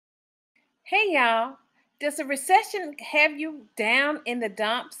Hey y'all, does a recession have you down in the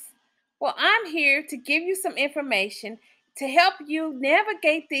dumps? Well, I'm here to give you some information to help you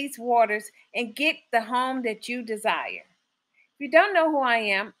navigate these waters and get the home that you desire. If you don't know who I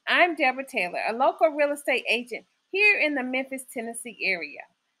am, I'm Deborah Taylor, a local real estate agent here in the Memphis, Tennessee area.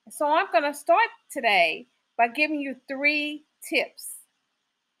 So I'm going to start today by giving you three tips.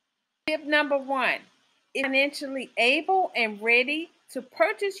 Tip number one: is financially able and ready to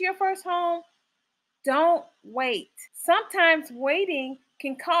purchase your first home? Don't wait. Sometimes waiting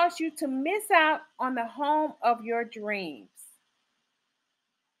can cause you to miss out on the home of your dreams.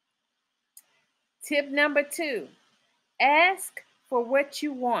 Tip number two: ask for what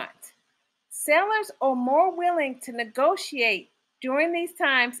you want. Sellers are more willing to negotiate during these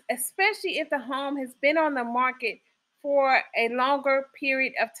times, especially if the home has been on the market for a longer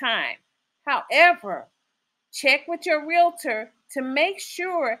period of time. However, check with your realtor to make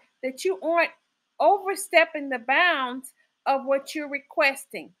sure that you aren't overstepping the bounds of what you're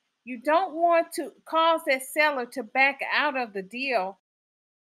requesting. You don't want to cause that seller to back out of the deal.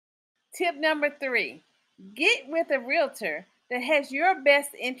 Tip number three: get with a realtor that has your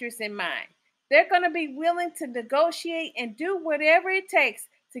best interest in mind. They're going to be willing to negotiate and do whatever it takes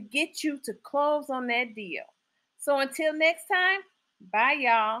to get you to close on that deal. So until next time, bye,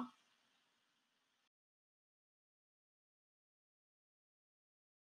 y'all.